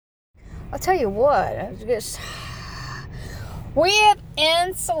I'll tell you what, we have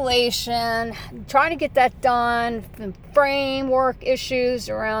insulation, trying to get that done, framework issues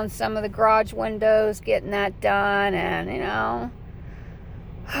around some of the garage windows, getting that done, and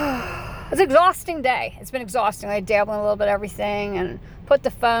it's an exhausting day. It's been exhausting. I dabble in a little bit of everything and put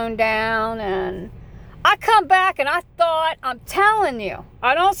the phone down, and I come back and I thought, I'm telling you,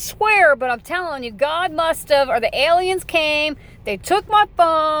 I don't swear, but I'm telling you, God must have, or the aliens came, they took my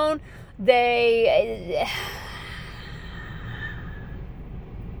phone, they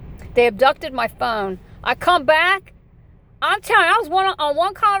abducted my phone. I come back, I'm telling you, I was on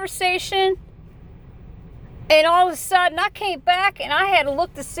one conversation, and all of a sudden I came back and I had to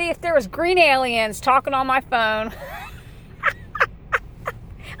look to see if there was green aliens talking on my phone.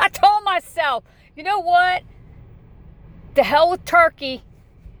 I told myself, you know what? To hell with turkey.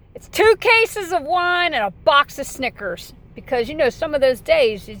 It's 2 cases of wine and a box of Snickers. Because, some of those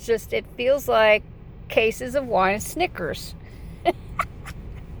days, it feels like cases of wine and Snickers.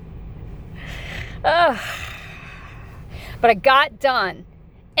 But I got done.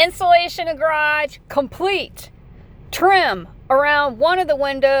 Insulation in garage, complete. Trim around one of the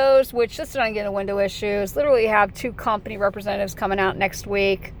windows, which this is not getting window issues. Literally have 2 company representatives coming out next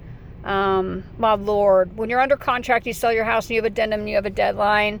week. My Lord, when you're under contract, you sell your house and you have addendum and you have a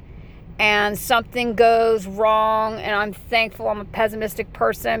deadline and something goes wrong, and I'm thankful I'm a pessimistic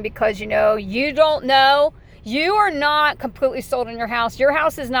person because, you don't know. You are not completely sold on your house. Your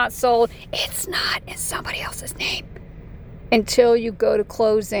house is not sold. It's not in somebody else's name until you go to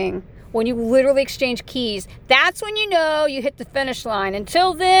closing. When you literally exchange keys, that's when you hit the finish line.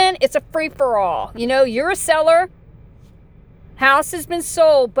 Until then, it's a free-for-all. You're a seller. House has been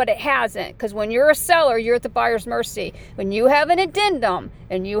sold, but it hasn't. Because when you're a seller, you're at the buyer's mercy. When you have an addendum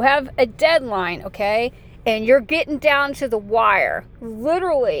and you have a deadline, okay, and you're getting down to the wire,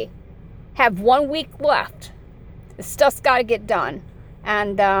 literally have 1 week left. The stuff's got to get done.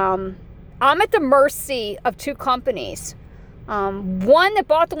 And I'm at the mercy of 2 companies. One that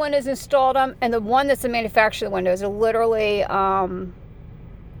bought the windows, installed them, and the one that's the manufacturer of the windows. It literally got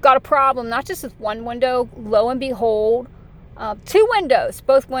a problem, not just with one window, lo and behold, 2 windows,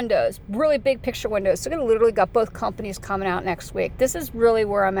 both windows, really big picture windows. So I literally got both companies coming out next week. This is really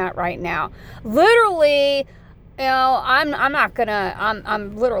where I'm at right now. Literally, I'm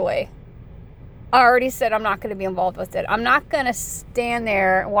literally, I already said I'm not going to be involved with it. I'm not going to stand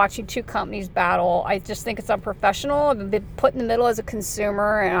there watching 2 companies battle. I just think it's unprofessional. I've been put in the middle as a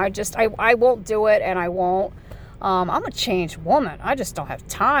consumer, and I won't do it, and I won't. I'm a changed woman. I just don't have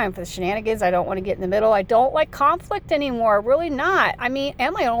time for the shenanigans. I don't want to get in the middle. I don't like conflict anymore. Really not. I mean,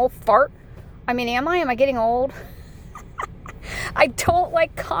 am I an old fart? I mean, am I getting old? I don't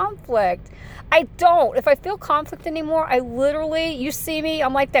like conflict. I don't. If I feel conflict anymore, I literally, you see me,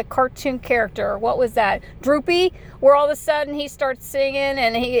 I'm like that cartoon character. What was that? Droopy? Where all of a sudden he starts singing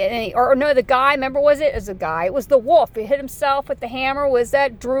and the guy, remember it was a guy. It was the wolf. He hit himself with the hammer. Was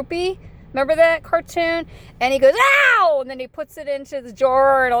that Droopy? Remember that cartoon? And he goes, ow! And then he puts it into the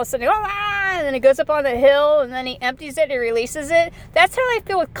jar, and all of a sudden, and then he goes up on the hill, and then he empties it, he releases it. That's how I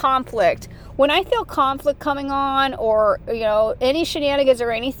feel with conflict. When I feel conflict coming on, or, any shenanigans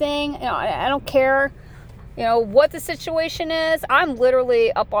or anything, I don't care, what the situation is. I'm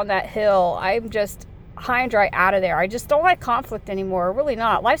literally up on that hill. I'm just high and dry out of there. I just don't like conflict anymore. Really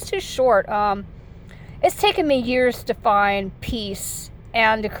not. Life's too short. It's taken me years to find peace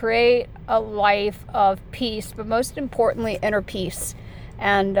and to create a life of peace, but most importantly, inner peace.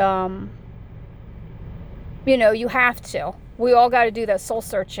 And, you have to. We all got to do that soul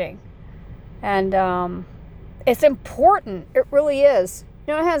searching. And it's important. It really is.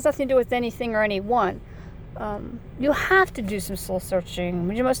 It has nothing to do with anything or anyone. You have to do some soul searching.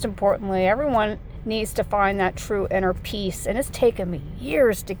 Most importantly, everyone needs to find that true inner peace. And it's taken me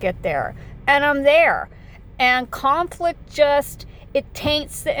years to get there. And I'm there. And conflict it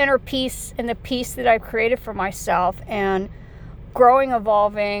taints the inner peace and the peace that I've created for myself, and growing,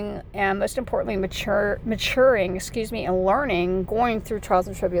 evolving, and most importantly, maturing, and learning, going through trials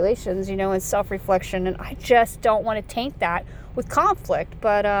and tribulations, and self-reflection. And I just don't want to taint that with conflict.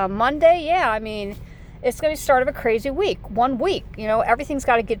 But Monday, it's going to be the start of a crazy week. 1 week, everything's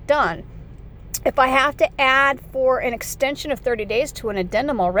got to get done. If I have to add for an extension of 30 days to an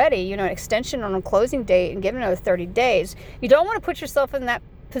addendum already, an extension on a closing date and give another 30 days, you don't want to put yourself in that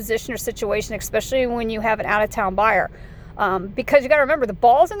position or situation, especially when you have an out-of-town buyer. Because you got to remember, the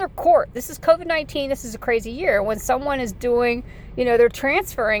ball's in their court. This is COVID-19. This is a crazy year. When someone is doing, they're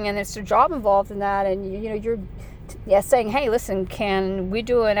transferring and it's their job involved in that, and, you're saying, hey, listen, can we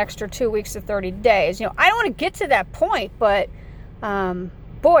do an extra 2 weeks to 30 days? I don't want to get to that point, but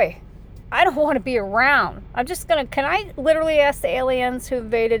boy, I don't want to be around. Can I literally ask the aliens who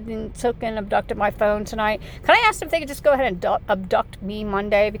invaded and took and abducted my phone tonight? Can I ask them if they could just go ahead and abduct me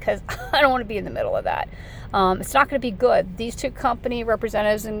Monday? Because I don't want to be in the middle of that. It's not going to be good. These two company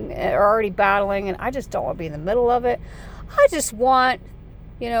representatives are already battling, and I just don't want to be in the middle of it. I just want,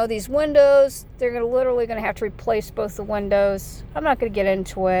 these windows, they're literally going to have to replace both the windows. I'm not going to get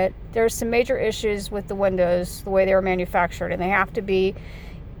into it. There's some major issues with the windows, the way they were manufactured, and they have to be,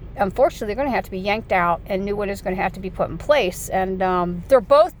 unfortunately, they're going to have to be yanked out, and new windows are going to have to be put in place. And they're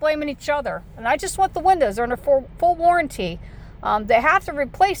both blaming each other. And I just want the windows. They're under full warranty. They have to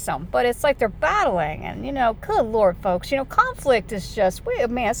replace them, but it's like they're battling. And, good Lord, folks, conflict is just,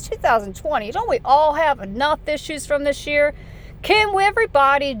 it's 2020. Don't we all have enough issues from this year? Can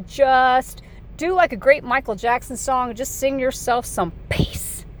everybody just do like a great Michael Jackson song and just sing yourself some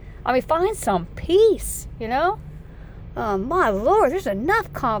peace? Find some peace, my Lord, there's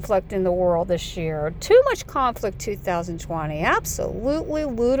enough conflict in the world this year. Too much conflict 2020. Absolutely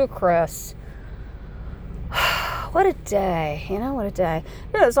ludicrous. What a day. What a day.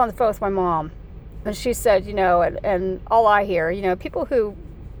 I was on the phone with my mom, and she said, and all I hear, people who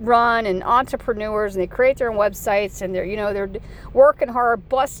run and entrepreneurs, and they create their own websites, and they're working hard,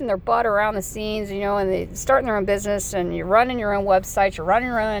 busting their butt around the scenes, and they starting their own business, and you're running your own websites, you're running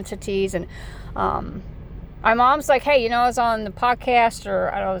your own entities. And my mom's like, hey, I was on the podcast,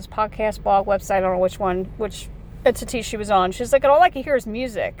 or I don't know, this podcast, blog, website, I don't know which entity she was on. She's like, and all I can hear is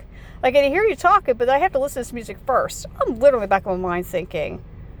music. Like, I can hear you talking, but I have to listen to this music first. I'm literally back in my mind thinking,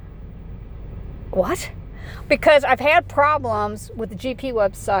 what? Because I've had problems with the GP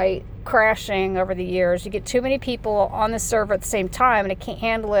website crashing over the years. You get too many people on the server at the same time, and it can't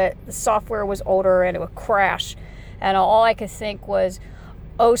handle it. The software was older, and it would crash. And all I could think was,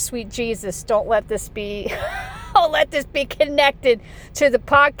 oh, sweet Jesus, don't let this be, don't let this be connected to the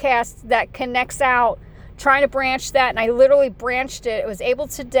podcast that connects out. Trying to branch that, and I literally branched it. It was able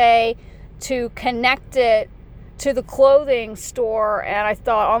today to connect it to the clothing store, and I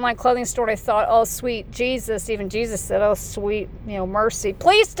thought, online clothing store, and I thought, oh, sweet Jesus. Even Jesus said, oh, sweet, mercy.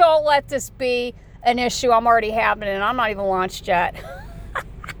 Please don't let this be an issue I'm already having, and I'm not even launched yet.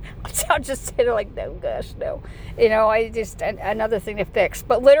 I'm just sitting there like, no, gosh, no. Another thing to fix.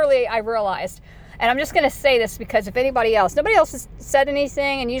 But literally, I realized, and I'm just going to say this because if nobody else has said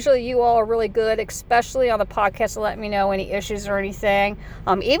anything, and usually you all are really good, especially on the podcast, to let me know any issues or anything.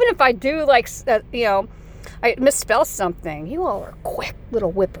 Even if I do, I misspell something, you all are quick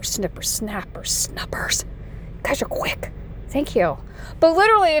little snuppers. You guys are quick. Thank you. But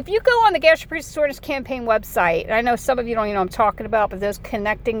literally, if you go on the Gastroparesis Awareness Campaign website, and I know some of you don't even know what I'm talking about, but those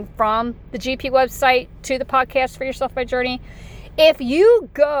connecting from the GP website to the podcast Free Yourself by Journey, if you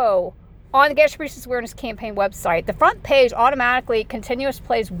go on the Gastroparesis Awareness Campaign website, the front page automatically continuous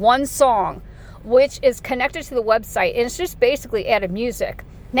plays one song, which is connected to the website, and it's just basically added music.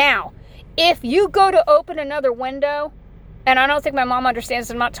 Now, if you go to open another window, and I don't think my mom understands,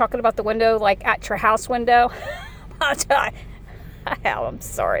 I'm not talking about the window like at your house window. I'm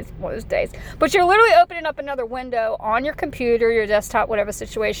sorry, it's one of those days. But you're literally opening up another window on your computer, your desktop, whatever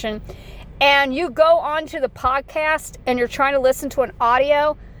situation, and you go onto the podcast and you're trying to listen to an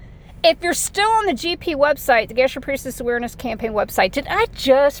audio. If you're still on the GP website, the Gastroparesis Awareness Campaign website, did I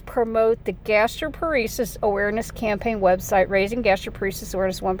just promote the Gastroparesis Awareness Campaign website, raising gastroparesis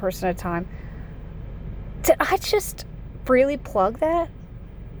awareness one person at a time? Did I just freely plug that?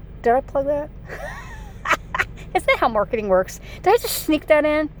 Did I plug that? Isn't that how marketing works? Did I just sneak that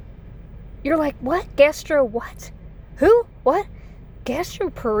in? You're like, what? What? Who? What?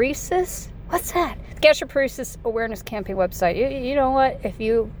 Gastroparesis? What's that? Gastroparesis Awareness Campaign website. You know what? If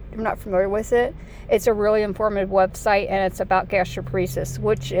you are not familiar with it, it's a really informative website, and it's about gastroparesis,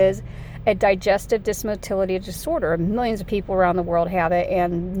 which is a digestive dysmotility disorder. Millions of people around the world have it,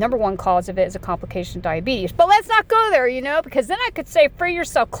 and number one cause of it is a complication of diabetes. But let's not go there, because then I could say Free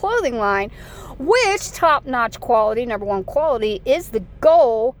Yourself clothing line, which top-notch quality, number one quality, is the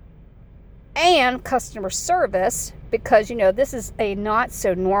goal, and customer service, because, this is a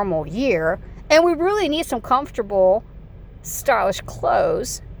not-so-normal year, and we really need some comfortable, stylish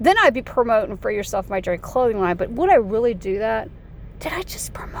clothes. Then I'd be promoting Free Yourself My Journey clothing line. But would I really do that? Did I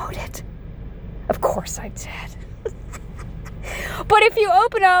just promote it? Of course I did. But if you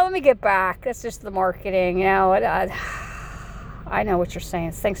open up, let me get back. That's just the marketing, I know what you're saying.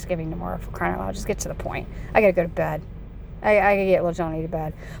 It's Thanksgiving tomorrow, for crying out loud. Just get to the point. I gotta go to bed. I gotta get little Johnny to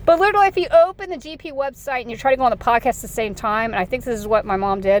bed. But literally, if you open the GP website and you try to go on the podcast at the same time, and I think this is what my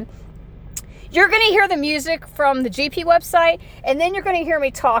mom did, you're going to hear the music from the GP website, and then you're going to hear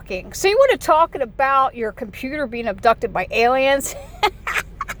me talking. So you want to talking about your computer being abducted by aliens?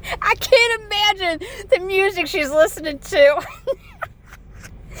 I can't hearing the music she's listening to.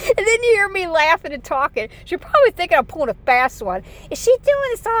 And then you hear me laughing and talking. She's probably thinking I'm pulling a fast one. Is she doing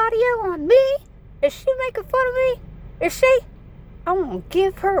this audio on me? Is she making fun of me? Is she? I'm going to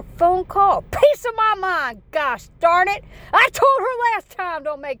give her a phone call. Piece of my mind. Gosh darn it. I told her last time,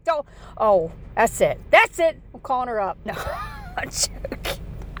 don't. Oh, that's it. I'm calling her up. No, I'm joking.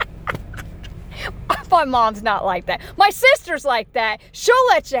 My mom's not like that. My sister's like that. She'll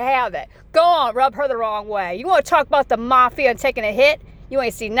let you have it. Go on, rub her the wrong way. You want to talk about the mafia and taking a hit? You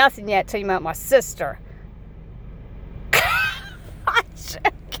ain't seen nothing yet till you met my sister. I'm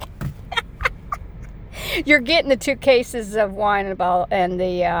joking. You're getting the 2 cases of wine and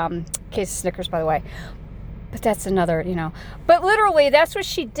the case of Snickers, by the way. But that's another, But literally, that's what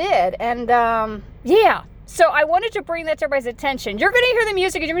she did. And, yeah. So I wanted to bring that to everybody's attention. You're going to hear the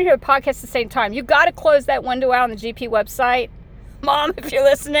music and you're going to hear the podcast at the same time. You got to close that window out on the GP website. Mom, if you're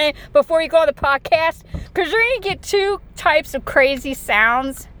listening, before you go on the podcast. Because you're going to get 2 types of crazy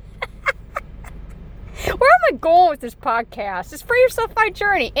sounds. Where am I going with this podcast? It's Free Yourself My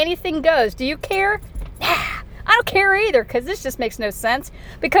Journey. Anything goes. Do you care? Nah, I don't care either, because this just makes no sense.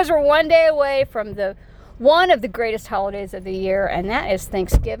 Because we're one day away from one of the greatest holidays of the year, and that is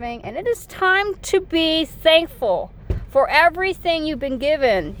Thanksgiving. And it is time to be thankful for everything you've been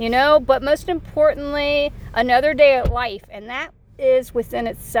given, but most importantly, another day at life. And that is within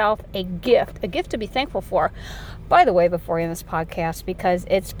itself a gift to be thankful for. By the way, before I end this podcast, because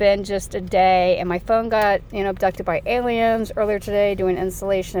it's been just a day and my phone got, abducted by aliens earlier today, doing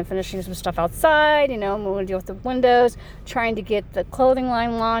installation and finishing some stuff outside, I'm going to deal with the windows, trying to get the clothing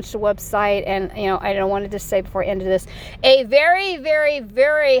line launched, the website, and, I don't want to just say before I end this, a very, very,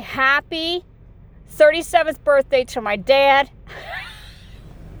 very happy 37th birthday to my dad.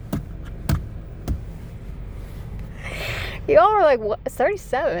 Y'all are like, what?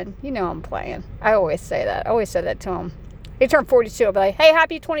 37? I'm playing. I always say that. I always said that to him. He turned 42. I'll be like, hey,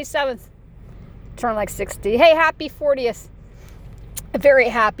 happy 27th. Turn like 60. Hey, happy 40th. A very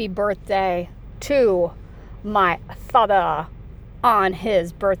happy birthday to my father on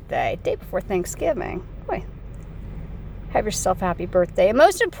his birthday. Day before Thanksgiving. Boy, have yourself a happy birthday. And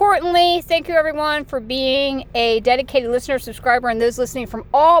most importantly, thank you everyone for being a dedicated listener, subscriber, and those listening from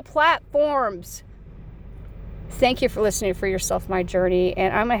all platforms. Thank you for listening For Yourself My Journey,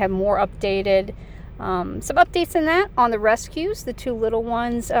 and I'm going to have more updated, some updates in that on the rescues, the 2 little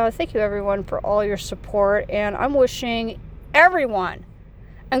ones. Thank you everyone for all your support, and I'm wishing everyone,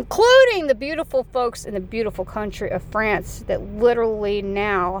 including the beautiful folks in the beautiful country of France that literally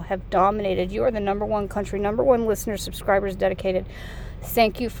now have dominated. You are the number 1 country, number 1 listeners, subscribers, dedicated.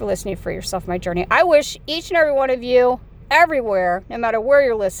 Thank you for listening For Yourself My Journey. I wish each and every one of you, everywhere, no matter where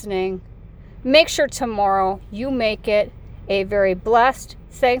you're listening, make sure tomorrow you make it a very blessed,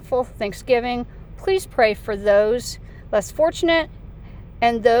 thankful Thanksgiving. Please pray for those less fortunate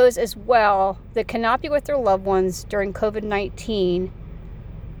and those as well that cannot be with their loved ones during COVID-19.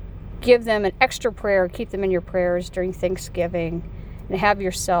 Give them an extra prayer. Keep them in your prayers during Thanksgiving. And have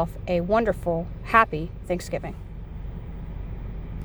yourself a wonderful, happy Thanksgiving.